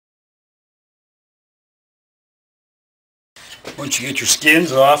Once you get your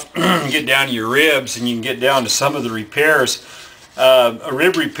skins off, get down to your ribs, and you can get down to some of the repairs. A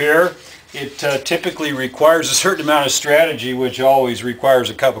rib repair, it typically requires a certain amount of strategy, which always requires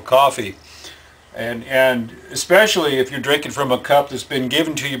a cup of coffee. And especially if you're drinking from a cup that's been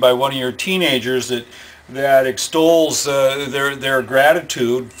given to you by one of your teenagers that extols their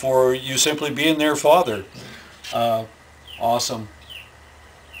gratitude for you simply being their father. Awesome.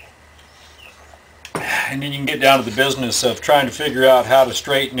 And then you can get down to the business of trying to figure out how to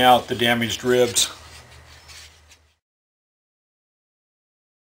straighten out the damaged ribs.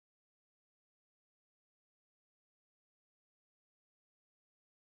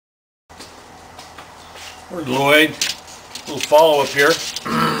 Where's Lloyd? A little follow-up here.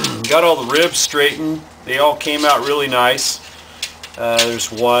 Got all the ribs straightened. They all came out really nice.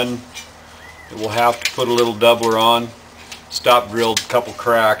 There's one that we'll have to put a little doubler on. Stop drilled a couple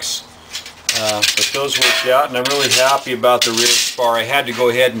cracks. But those worked out, and I'm really happy about the rib spar. I had to go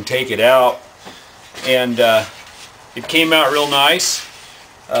ahead and take it out, and it came out real nice.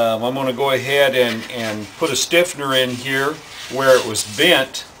 I'm going to go ahead and put a stiffener in here where it was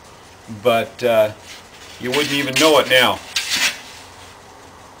bent, but you wouldn't even know it now.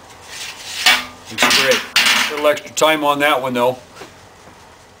 Looks great. A little extra time on that one though.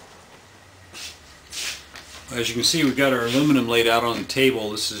 As you can see, we've got our aluminum laid out on the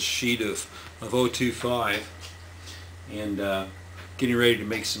table. This is a sheet of 025, and getting ready to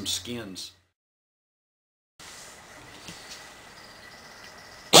make some skins.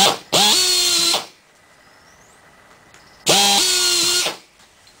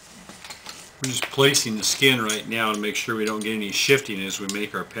 We're just placing the skin right now to make sure we don't get any shifting as we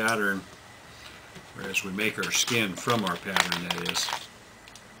make our pattern, or as we make our skin from our pattern, that is.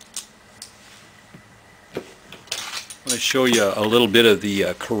 I'm going to show you a little bit of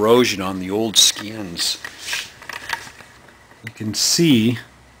the corrosion on the old skins. You can see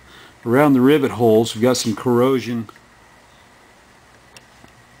around the rivet holes we've got some corrosion.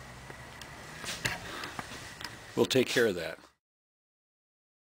 We'll take care of that.